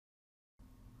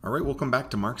All right, welcome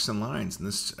back to Marks and Lines. In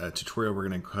this tutorial, we're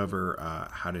going to cover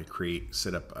how to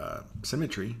set up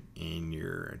symmetry in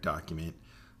your document.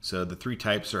 So the three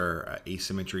types are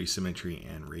asymmetry, symmetry,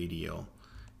 and radial.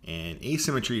 And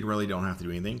asymmetry, you really don't have to do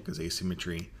anything because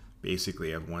asymmetry basically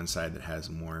have one side that has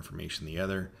more information than the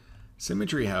other.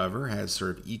 Symmetry, however, has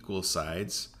sort of equal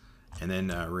sides, and then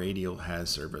radial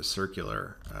has sort of a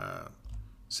circular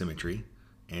symmetry.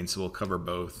 And so we'll cover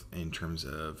both in terms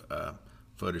of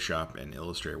Photoshop and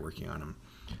Illustrator working on them.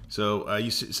 So you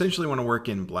essentially want to work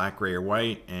in black, gray, or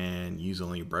white and use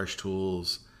only brush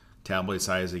tools, tablet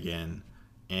size again.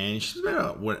 And it's just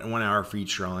about 1 hour for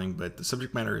each drawing, but the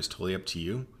subject matter is totally up to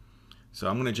you. So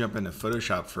I'm going to jump into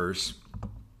Photoshop first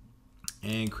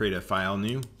and create a file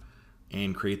new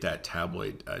and create that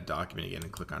tabloid document again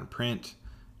and click on print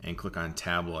and click on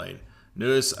tabloid.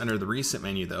 Notice under the recent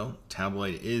menu though,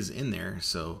 tabloid is in there.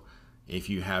 So if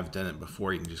you have done it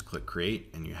before, you can just click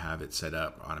create and you have it set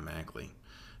up automatically.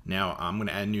 Now I'm going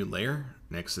to add a new layer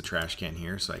next to the trash can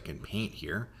here so I can paint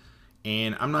here.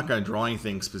 And I'm not going to draw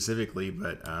anything specifically,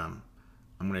 but I'm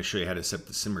going to show you how to set up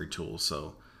the Symmetry tool.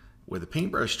 So with the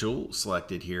paintbrush tool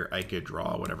selected here, I could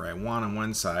draw whatever I want on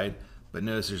one side, but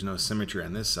notice there's no symmetry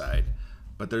on this side.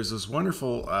 But there's this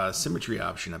wonderful symmetry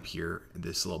option up here,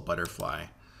 this little butterfly.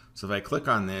 So if I click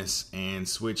on this and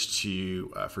switch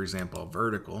to, for example,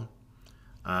 vertical,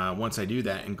 once I do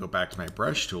that and go back to my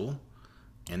brush tool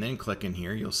and then click in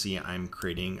here, you'll see I'm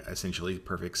creating essentially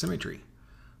perfect symmetry.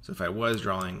 So if I was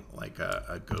drawing like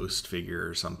a ghost figure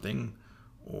or something,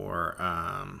 or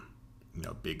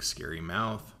big scary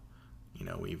mouth,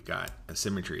 we've got a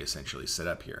symmetry essentially set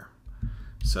up here.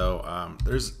 So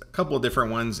there's a couple of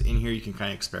different ones in here you can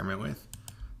kind of experiment with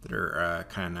that are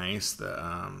kind of nice.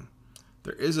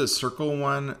 There is a circle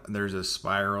one, there's a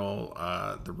spiral,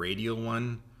 the radial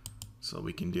one. So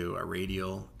we can do a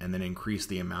radial and then increase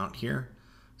the amount here.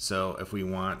 So if we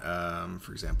want,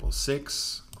 for example,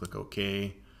 6, click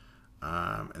OK,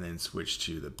 and then switch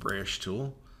to the brush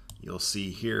tool. You'll see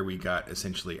here we got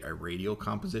essentially a radial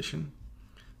composition.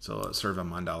 So it's sort of a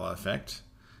mandala effect.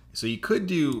 So you could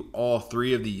do all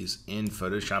three of these in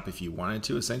Photoshop if you wanted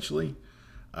to, essentially.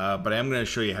 But I'm going to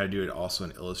show you how to do it also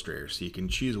in Illustrator. So you can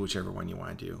choose whichever one you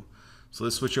want to do. So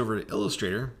let's switch over to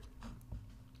Illustrator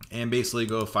and basically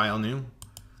go File New.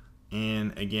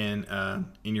 And again,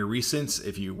 in your recents,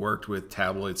 if you worked with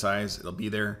tabloid size, it'll be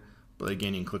there. But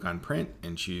again, you can click on Print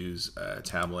and choose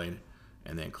tabloid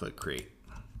and then click Create.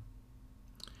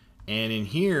 And in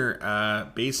here,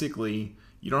 basically,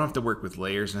 you don't have to work with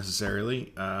layers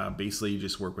necessarily. Basically, you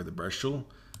just work with the brush tool.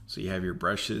 So you have your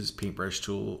brushes, paintbrush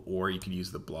tool, or you could use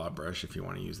the blob brush if you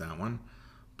want to use that one.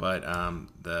 But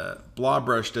the blob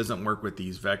brush doesn't work with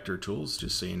these vector tools,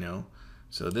 just so you know.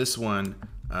 So this one,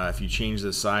 if you change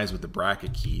the size with the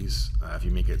bracket keys, if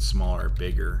you make it smaller or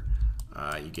bigger,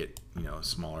 you get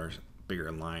smaller,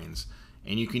 bigger lines.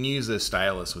 And you can use the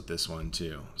stylus with this one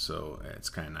too, so it's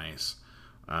kind of nice.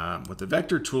 With the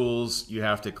vector tools, you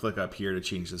have to click up here to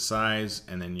change the size,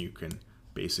 and then you can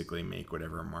basically make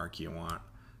whatever mark you want.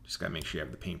 Just gotta make sure you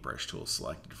have the paintbrush tool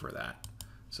selected for that.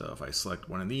 So if I select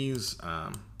one of these,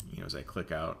 as I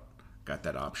click out, got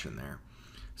that option there.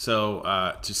 So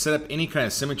to set up any kind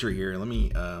of symmetry here, let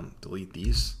me delete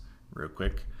these real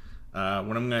quick. What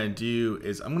I'm going to do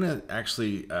is I'm going to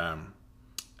actually,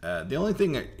 the only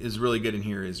thing that is really good in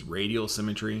here is radial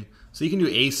symmetry. So you can do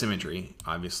asymmetry,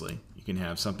 obviously. You can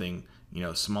have something,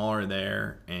 smaller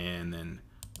there, and then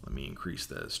let me increase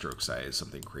the stroke size,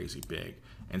 something crazy big,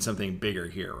 and something bigger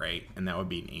here, right? And that would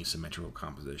be an asymmetrical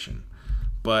composition.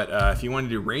 But if you want to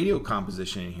do radial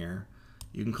composition in here,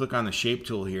 you can click on the shape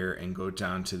tool here and go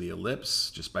down to the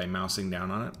ellipse just by mousing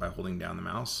down on it, by holding down the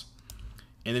mouse.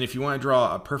 And then if you want to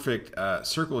draw a perfect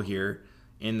circle here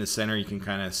in the center, you can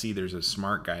kind of see there's a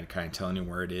smart guide kind of telling you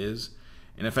where it is.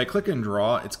 And if I click and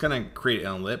draw, it's going to create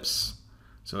an ellipse.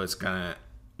 So it's going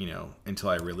to, until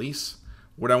I release.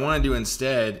 What I want to do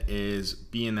instead is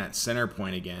be in that center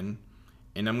point again.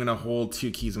 And I'm going to hold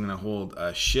two keys. I'm going to hold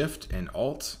Shift and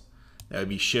Alt. That would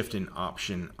be Shift and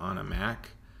Option on a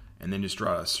Mac. And then just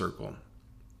draw a circle.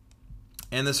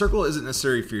 And the circle isn't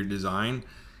necessary for your design.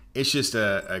 It's just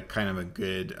a kind of a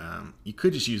good, you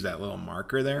could just use that little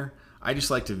marker there. I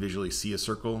just like to visually see a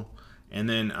circle. And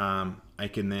then I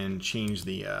can then change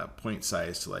the point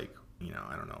size to like,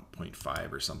 I don't know,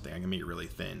 0.5 or something. I can make it really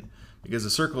thin because the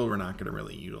circle we're not going to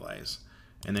really utilize.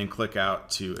 And then click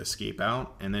out to escape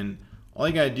out. And then all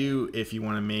you got to do if you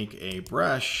want to make a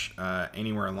brush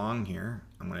anywhere along here,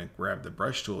 I'm going to grab the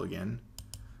brush tool again.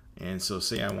 And so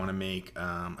say I want to make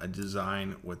a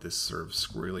design with this sort of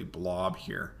squirrely blob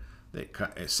here that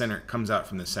comes out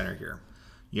from the center here.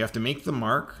 You have to make the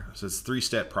mark, so it's a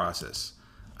 3-step process.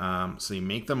 So you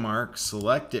make the mark,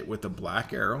 select it with the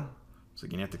black arrow. So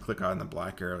again, you have to click on the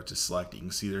black arrow to select it. You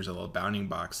can see there's a little bounding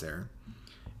box there.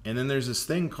 And then there's this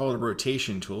thing called a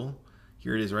rotation tool.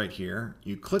 Here it is right here.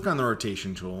 You click on the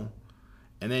rotation tool,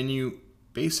 and then you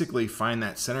basically find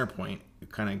that center point. You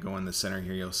kind of go in the center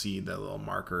here. You'll see the little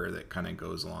marker that kind of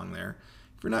goes along there.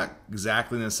 If you're not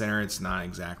exactly in the center, it's not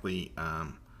exactly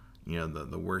you know,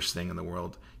 the worst thing in the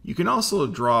world. You can also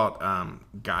draw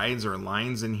guides or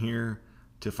lines in here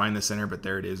to find the center, but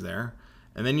there it is there.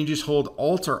 And then you just hold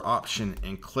Alt or Option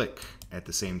and click at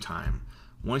the same time.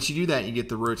 Once you do that, you get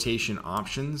the rotation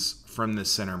options from the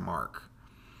center mark.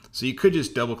 So you could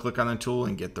just double click on the tool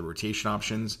and get the rotation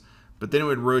options, but then it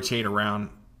would rotate around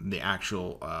the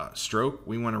actual stroke.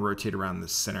 We want to rotate around the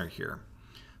center here.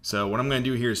 So what I'm going to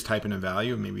do here is type in a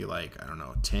value, maybe like, I don't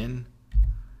know, 10.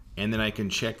 And then I can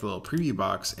check the little preview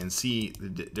box and see the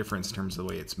difference in terms of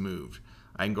the way it's moved.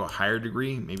 I can go a higher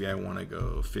degree. Maybe I want to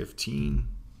go 15.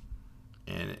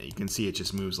 And you can see it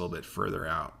just moves a little bit further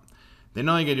out. Then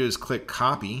all you gotta do is click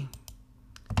copy,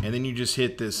 and then you just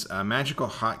hit this magical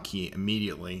hotkey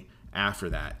immediately after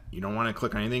that. You don't want to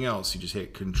click on anything else. You just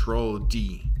hit Control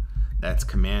D. That's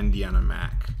Command D on a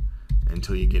Mac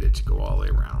until you get it to go all the way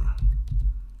around.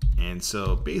 And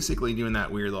so basically doing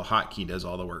that weird little hotkey does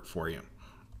all the work for you.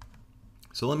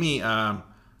 So let me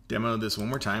demo this one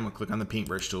more time. I'll click on the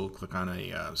paintbrush tool, click on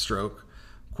a stroke.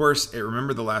 Of course,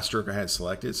 remember the last stroke I had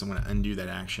selected, so I'm going to undo that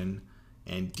action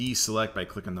and deselect by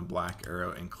clicking the black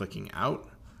arrow and clicking out.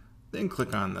 Then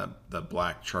click on the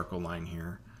black charcoal line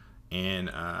here and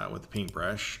with the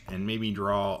paintbrush, and maybe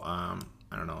draw,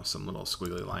 I don't know, some little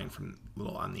squiggly line from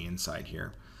little on the inside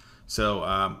here.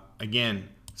 So again,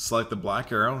 select the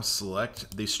black arrow,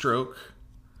 select the stroke,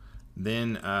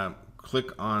 then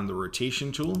click on the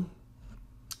rotation tool,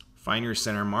 find your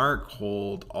center mark,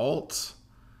 hold Alt,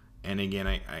 and again,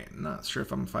 I'm not sure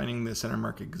if I'm finding the center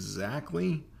mark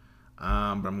exactly,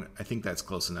 but I think that's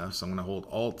close enough. So I'm going to hold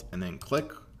Alt and then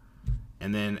click,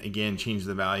 and then again change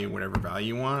the value, whatever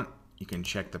value you want. You can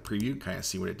check the preview, kind of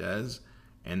see what it does,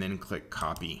 and then click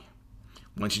copy.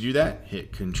 Once you do that,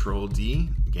 hit Control D.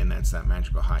 Again, that's that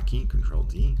magical hotkey, Control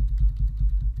D,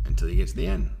 until you get to the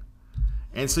end.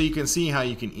 And so you can see how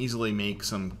you can easily make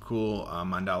some cool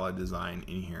mandala design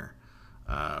in here,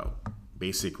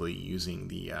 basically using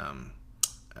the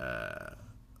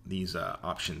these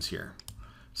options here.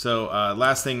 So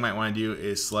last thing you might want to do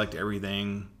is select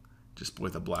everything just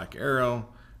with a black arrow,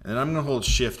 and then I'm going to hold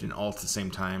Shift and Alt at the same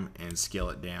time and scale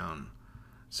it down.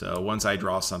 So once I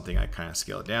draw something, I kind of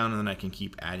scale it down, and then I can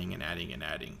keep adding and adding and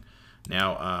adding.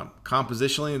 Now,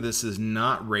 compositionally, this is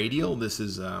not radial. This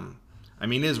is, I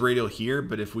mean, it is radial here,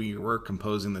 but if we were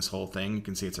composing this whole thing, you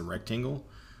can see it's a rectangle.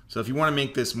 So if you want to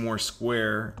make this more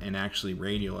square and actually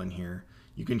radial in here,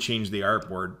 you can change the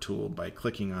artboard tool by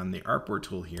clicking on the artboard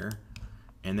tool here,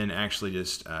 and then actually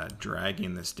just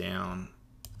dragging this down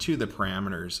to the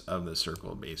parameters of the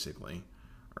circle, basically,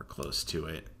 or close to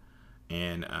it,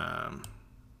 and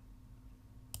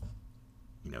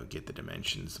you know, get the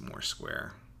dimensions more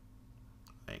square,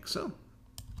 like so.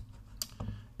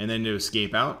 And then to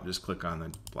escape out, just click on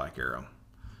the black arrow,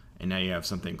 and now you have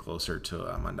something closer to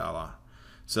a mandala.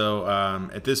 So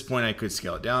at this point, I could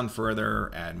scale it down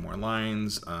further, add more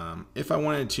lines. If I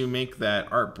wanted to make that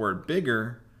artboard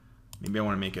bigger, maybe I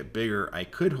want to make it bigger, I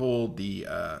could hold the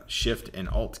Shift and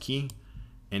Alt key,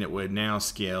 and it would now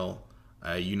scale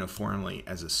uniformly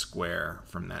as a square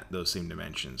from those same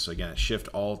dimensions. So again, Shift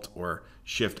Alt or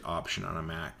Shift Option on a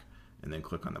Mac, and then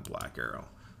click on the black arrow.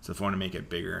 So if I want to make it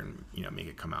bigger and, you know, make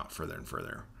it come out further and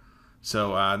further.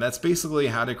 So that's basically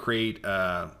how to create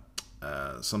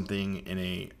something in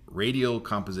a radial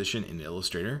composition in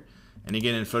Illustrator. And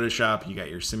again, in Photoshop, you got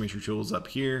your symmetry tools up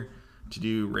here to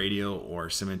do radial or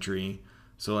symmetry.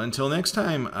 So until next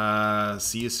time,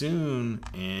 see you soon,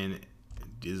 and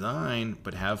design,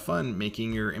 but have fun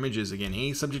making your images. Again,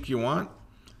 any subject you want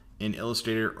in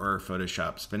Illustrator or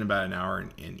Photoshop. Spend about an hour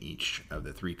in each of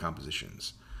the 3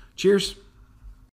 compositions. Cheers.